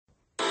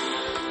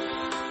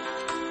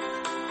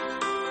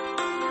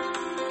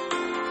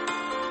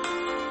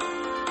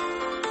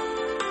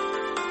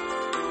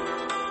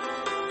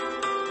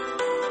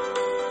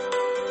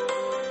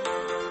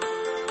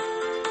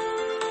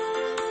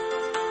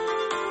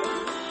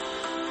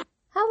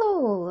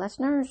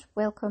listeners,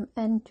 welcome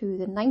into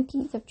the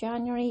 19th of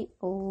January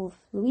of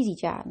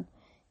LouiseyJan,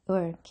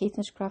 where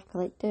Caithness Craft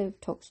Collective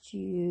talks to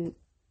you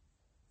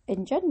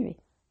in January.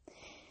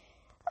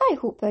 I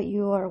hope that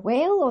you are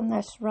well on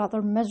this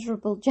rather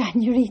miserable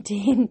January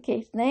day in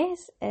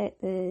Caithness. It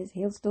is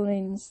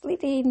hailstoning,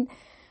 sleeting,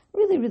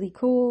 really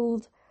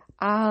cold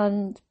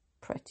and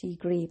pretty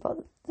grey, but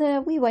a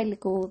wee while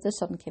ago the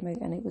sun came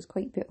out and it was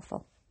quite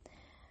beautiful.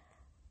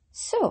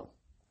 So,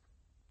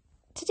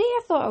 today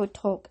I thought I would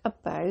talk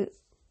about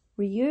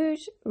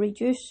reuse,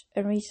 reduce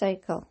and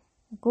recycle.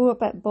 I'll go a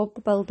bit Bob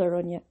the Builder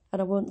on you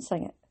and I won't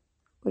sing it.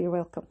 Well, you're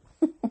welcome.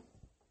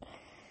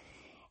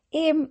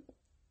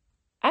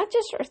 I'm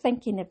just sort of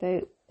thinking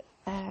about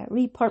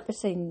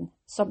repurposing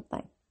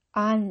something,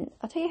 and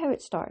I'll tell you how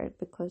it started,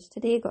 because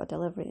today I got a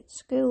delivery at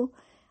school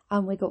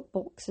and we got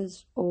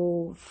boxes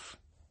of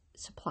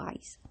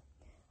supplies,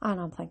 and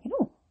I'm thinking,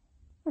 oh,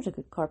 there's a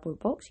good cardboard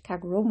box. You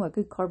can't go wrong with a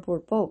good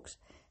cardboard box.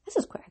 This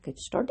is quite a good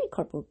sturdy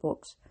cardboard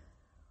box.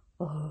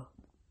 Oh.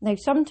 Now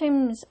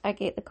sometimes I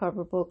get the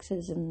cardboard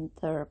boxes and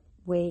they're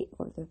wet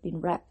or they've been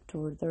ripped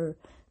or they're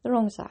the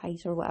wrong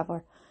size or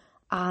whatever,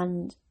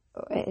 and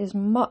it is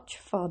much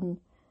fun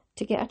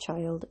to get a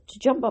child to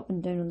jump up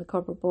and down on the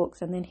cardboard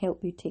box and then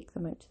help you take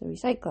them out to the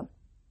recycling.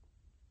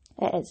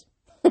 It is.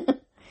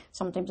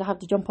 Sometimes I have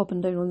to jump up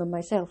and down on them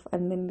myself,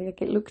 and then they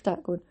get looked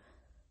at going,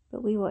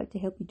 but we wanted to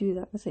help you do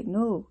that. I was like,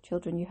 no,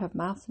 children, you have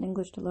maths and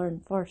English to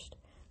learn first,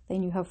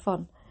 then you have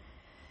fun.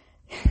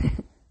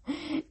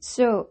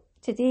 So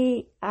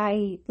today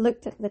I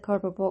looked at the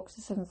cardboard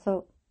boxes and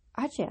thought,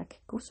 actually I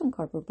could go some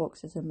cardboard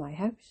boxes in my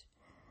house.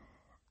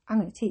 I'm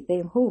going to take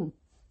them home.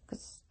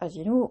 Because, as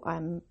you know,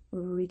 I'm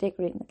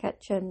redecorating the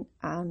kitchen,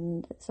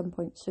 and at some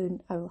point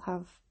soon I will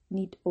have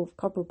need of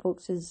cardboard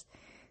boxes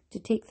to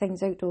take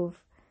things out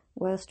of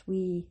whilst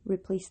we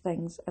replace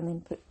things and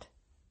then put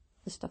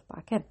the stuff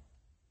back in.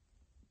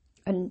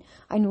 And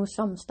I know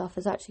some stuff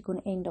is actually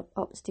going to end up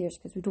upstairs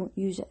because we don't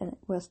use it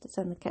whilst it's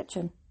in the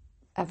kitchen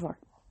ever.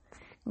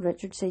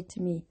 Richard said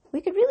to me, we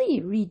could really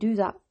redo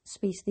that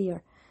space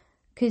there,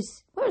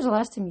 because when was the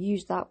last time you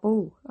used that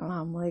bowl? And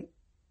I'm like,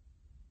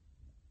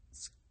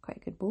 quite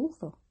a good bowl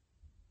though.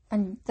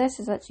 And this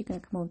is actually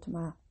going to come onto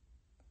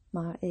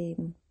my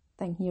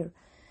thing here.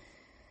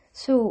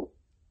 So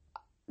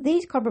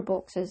these cardboard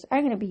boxes, I'm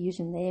going to be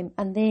using them,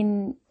 and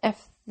then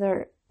if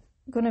they're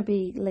going to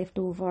be left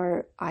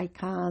over, I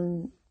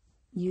can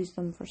use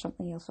them for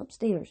something else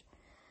upstairs.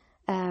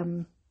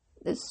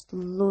 There's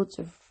loads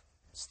of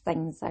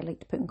things I like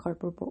to put in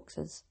cardboard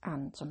boxes,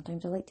 and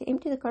sometimes I like to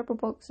empty the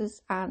cardboard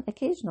boxes, and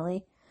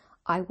occasionally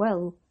I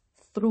will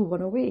throw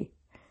one away.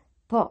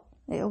 But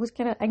it always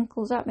kind of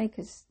inkles at me,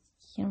 because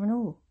you never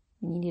know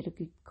when you need a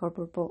good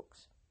cardboard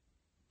box.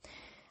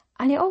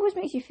 And it always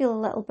makes you feel a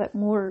little bit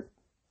more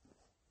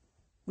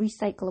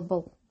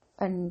recyclable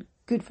and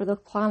good for the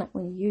planet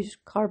when you use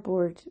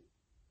cardboard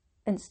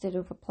instead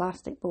of a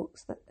plastic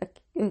box that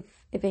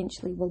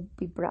eventually will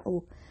be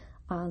brittle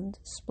and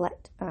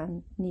split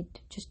and need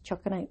just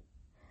chucking out.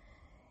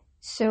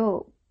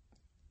 So,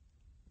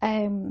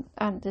 and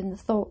in the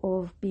thought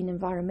of being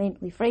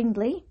environmentally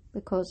friendly,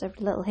 because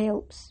every little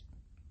helps,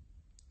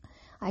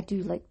 I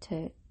do like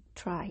to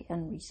try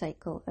and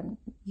recycle and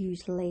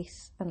use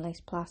less and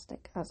less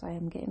plastic as I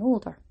am getting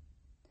older.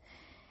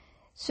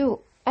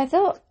 So I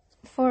thought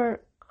for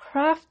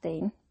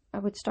crafting, I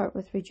would start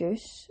with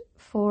reduce.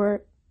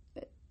 For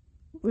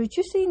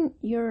reducing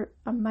your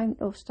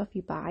amount of stuff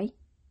you buy,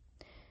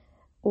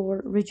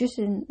 or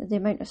reducing the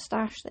amount of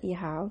stash that you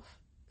have,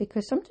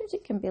 because sometimes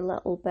it can be a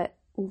little bit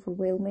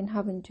overwhelming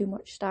having too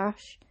much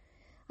stash.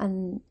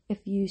 And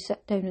if you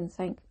sit down and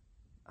think,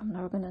 I'm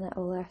never going to knit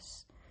all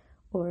this,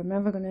 or I'm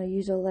never going to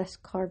use all this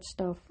card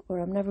stuff, or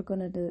I'm never going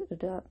to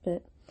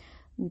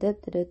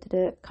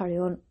carry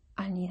on,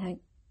 and you think,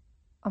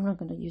 I'm not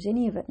going to use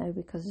any of it now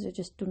because I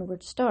just don't know where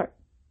to start.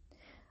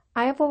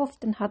 I have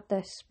often had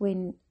this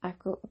when I've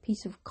got a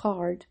piece of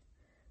card,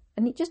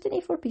 and just an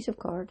A4 piece of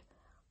card,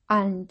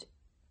 and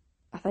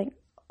I think,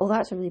 oh,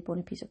 that's a really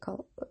bonny piece of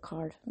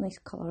card, nice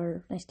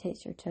colour, nice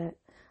texture to it,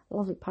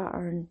 lovely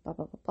pattern, blah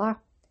blah blah blah,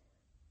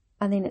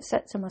 and then it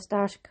sits in my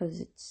stash because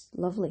it's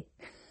lovely.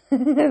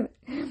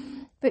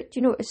 But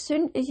you know, as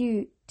soon as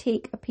you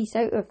take a piece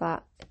out of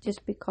that, it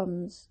just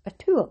becomes a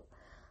tool,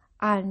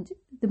 and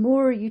the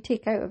more you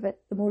take out of it,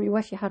 the more you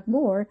wish you had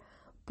more,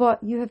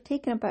 but you have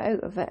taken a bit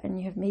out of it and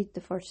you have made the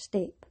first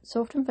step.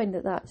 So I often find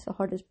that that's the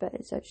hardest bit.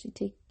 It's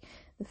actually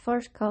the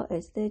first cut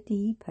is the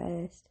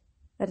deepest.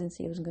 I didn't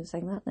say I wasn't going to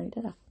sing that now,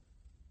 did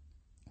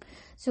I?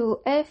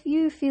 So if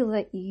you feel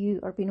that you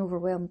are being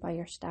overwhelmed by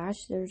your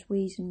stash, there's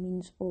ways and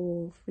means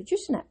of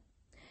reducing it.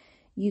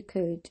 You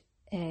could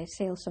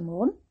sell some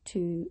on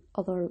to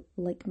other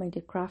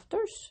like-minded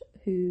crafters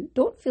who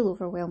don't feel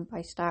overwhelmed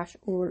by stash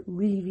or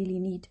really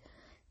need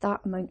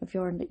that amount of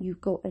yarn that you've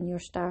got in your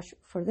stash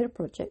for their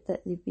project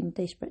that they've been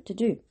desperate to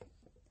do.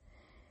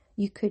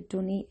 You could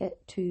donate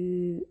it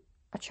to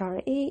a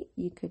charity,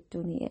 you could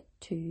donate it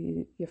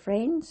to your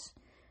friends,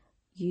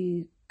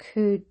 you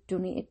could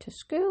donate it to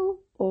school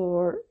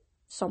or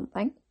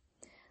something.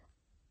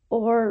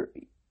 Or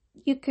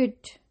you could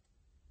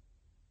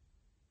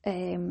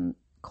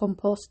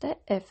compost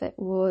it if it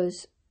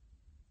was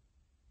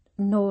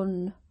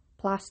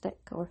non-plastic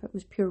or if it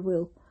was pure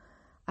wool,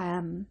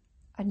 and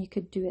you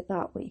could do it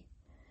that way.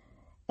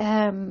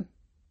 And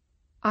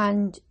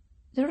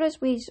there is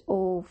ways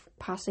of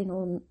passing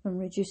on and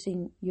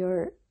reducing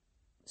your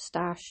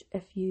stash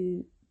if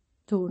you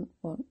don't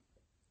want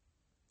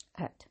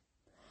it.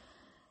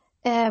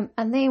 And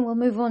then we'll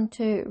move on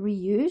to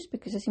reuse,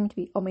 because I seem to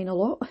be umming a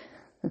lot.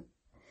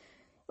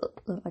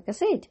 Like I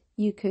said,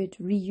 you could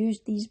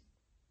reuse these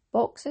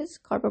boxes,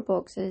 cardboard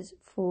boxes,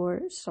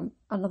 for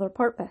another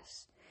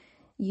purpose.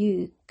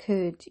 You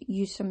could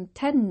use some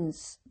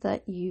tins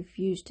that you've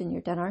used in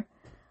your dinner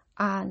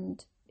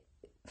and,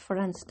 for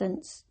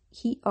instance,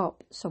 heat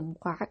up some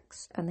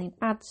wax and then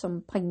add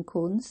some pine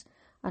cones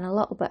and a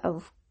little bit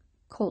of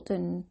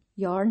cotton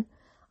yarn,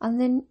 and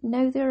then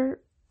now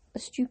they're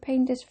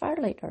stupendous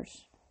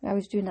firelighters. I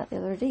was doing that the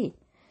other day.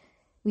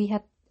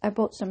 I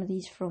bought some of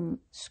these from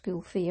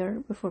school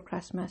fair before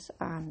Christmas,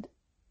 and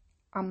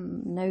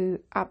I'm now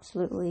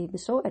absolutely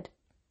besotted.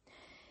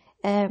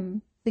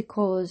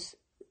 Because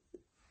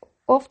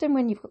often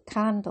when you've got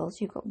candles,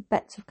 you've got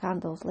bits of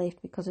candles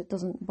left because it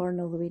doesn't burn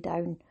all the way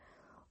down,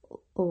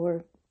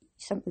 or you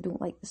simply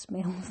don't like the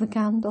smell of the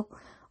candle,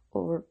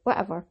 or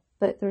whatever.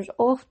 But there's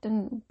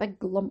often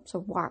big lumps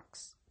of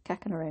wax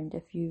kicking around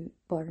if you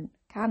burn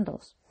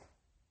candles.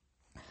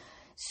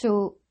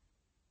 So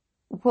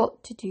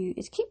what to do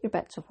is keep your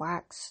bits of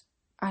wax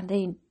and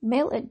then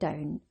melt it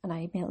down, and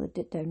I melted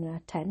it down in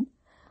a tin,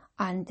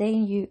 and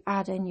then you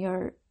add in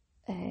your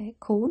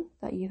cone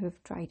that you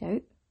have dried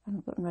out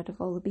and gotten rid of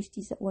all the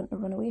beasties that want to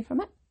run away from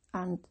it,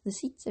 and the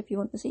seeds if you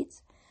want the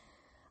seeds.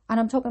 And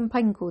I'm talking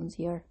pine cones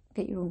here.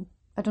 Get your own.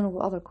 I don't know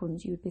what other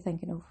cones you would be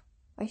thinking of.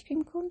 Ice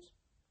cream cones?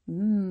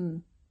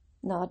 No,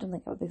 I don't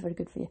think that would be very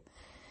good for you.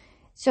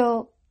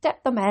 So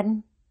dip them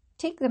in,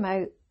 take them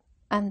out,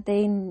 and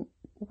then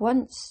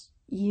once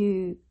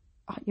your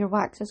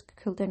wax has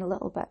cooled down a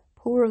little bit,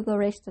 pour the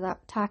rest of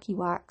that tacky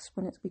wax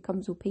when it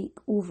becomes opaque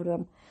over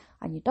them,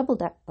 and you double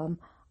dip them,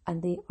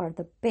 and they are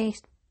the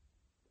best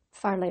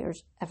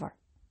firelighters ever.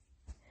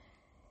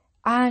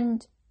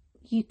 And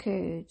you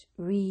could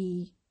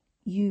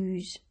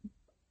reuse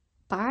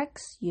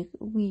bags.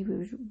 We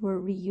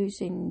were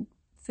reusing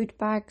food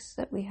bags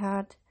that we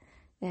had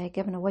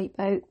given a wipe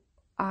out,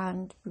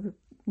 and we were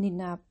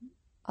needing a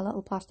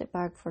little plastic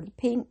bag for the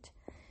paint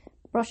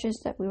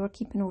brushes that we were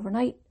keeping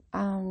overnight,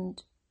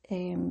 and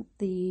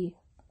they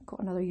got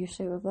another use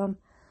out of them.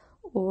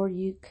 Or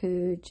you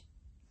could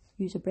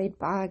use a bread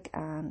bag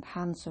and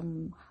hand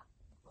some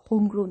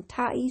homegrown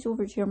tatties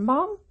over to your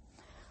mum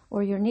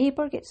or your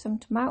neighbour, get some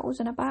tomatoes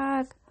in a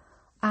bag.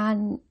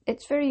 And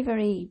it's very,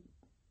 very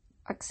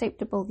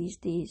acceptable these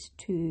days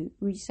to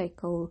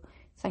recycle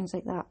things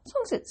like that, as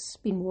long as it's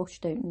been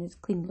washed out and is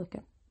clean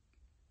looking.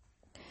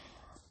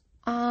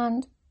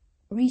 And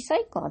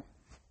recycling.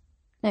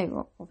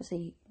 Now,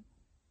 obviously,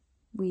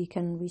 we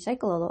can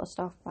recycle a lot of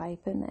stuff by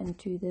putting it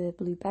into the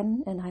blue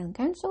bin in Highland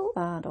Council,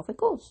 and off it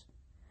goes.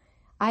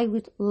 I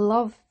would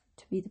love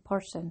to be the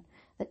person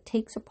that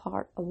takes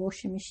apart a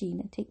washing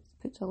machine and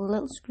puts all the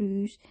little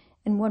screws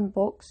in one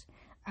box,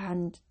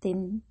 and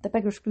then the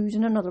bigger screws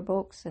in another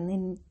box, and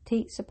then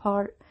takes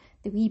apart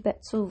the wee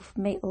bits of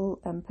metal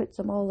and puts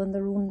them all in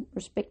their own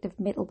respective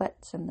metal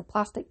bits and the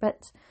plastic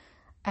bits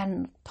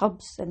and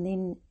tubs, and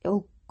then it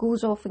all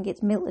goes off and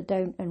gets melted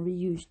down and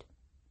reused.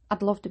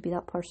 I'd love to be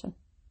that person.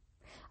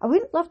 I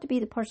wouldn't love to be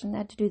the person that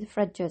had to do the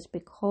fridges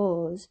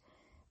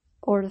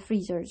or the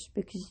freezers,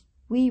 because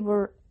we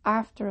were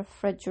after a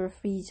fridge or a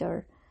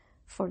freezer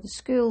for the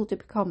school to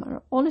become an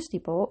honesty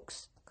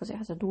box, because it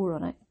has a door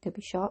on it to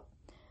be shut.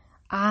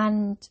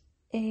 And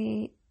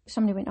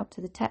somebody went up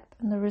to the tip,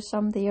 and there was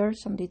some there.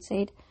 Somebody had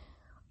said,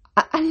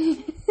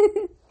 yuck.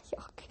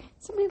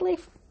 Somebody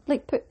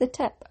put the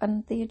tip,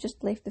 and they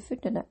just left the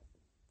food in it.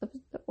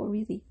 Oh,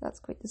 really? That's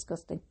quite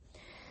disgusting.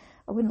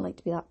 I wouldn't like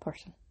to be that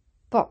person.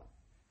 But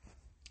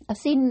I've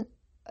seen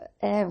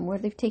where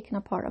they've taken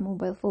apart a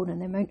mobile phone,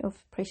 and the amount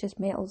of precious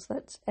metals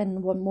that's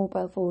in one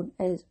mobile phone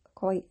is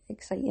quite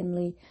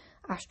excitingly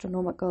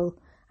astronomical,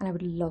 and I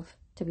would love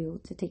to be able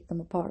to take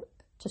them apart.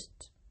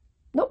 Just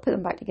not put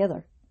them back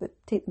together, but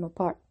take them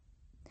apart.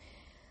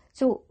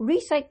 So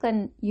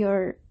recycling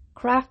your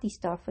crafty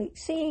stuff, like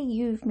say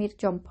you've made a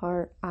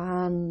jumper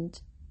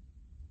and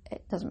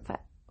it doesn't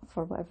fit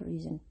for whatever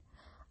reason,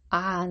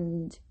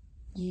 and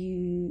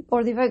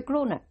or they've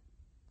outgrown it,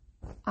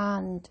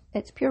 and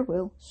it's pure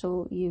wool,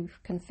 so you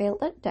can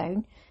felt it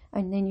down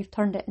and then you've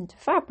turned it into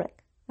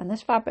fabric, and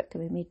this fabric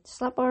can be made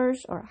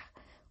slippers or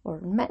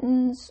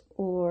mittens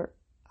or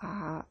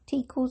a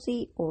tea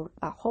cozy or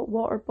a hot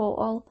water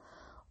bottle,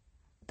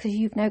 because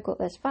you've now got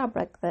this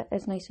fabric that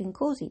is nice and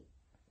cozy.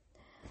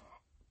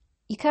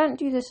 You can't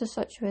do this as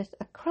such with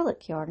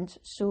acrylic yarns,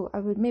 so I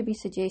would maybe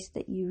suggest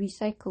that you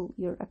recycle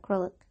your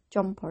acrylic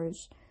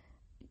jumpers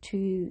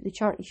to the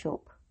charity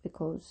shop,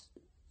 because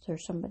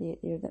there's somebody out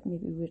there that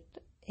maybe would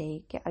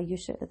get a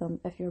use out of them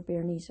if your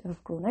bare knees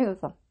have grown out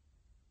of them.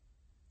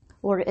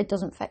 or it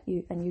doesn't fit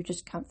you and you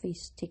just can't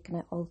face taking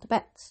it all to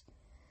bits.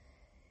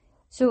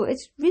 So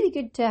it's really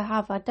good to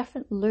have a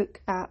different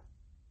look at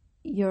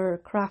your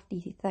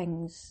crafty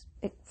things.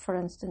 For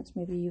instance,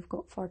 maybe you've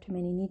got far too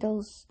many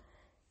needles,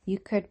 you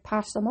could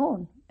pass them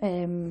on.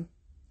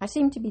 I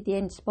seem to be the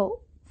end spot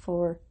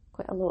for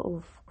quite a lot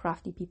of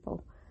crafty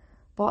people,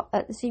 but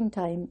at the same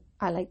time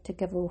I like to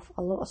give off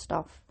a lot of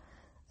stuff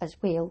as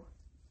well,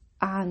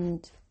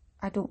 and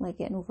I don't like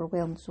getting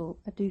overwhelmed, so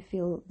I do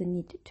feel the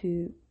need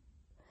to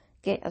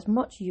get as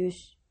much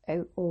use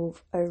out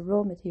of our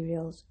raw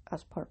materials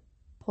as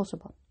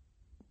possible.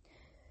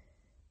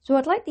 So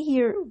I'd like to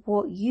hear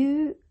what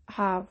you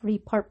have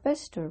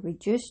repurposed or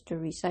reduced or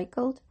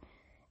recycled.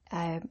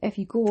 If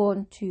you go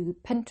on to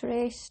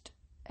Pinterest,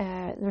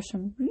 there's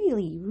some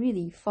really,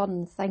 really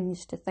fun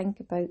things to think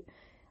about,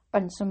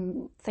 and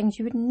some things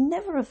you would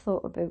never have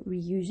thought about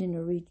reusing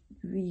or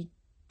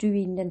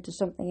redoing into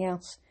something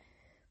else.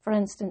 For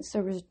instance,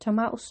 there was a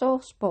tomato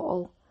sauce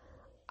bottle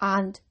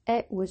and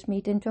it was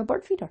made into a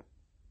bird feeder.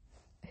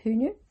 Who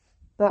knew?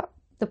 But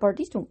the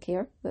birdies don't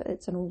care that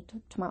it's an old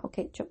tomato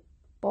ketchup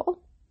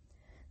bottle.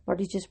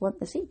 Birdies just want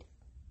the seed.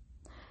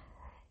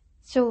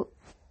 So,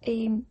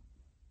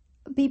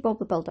 be Bob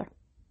the Builder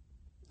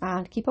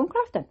and keep on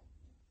crafting.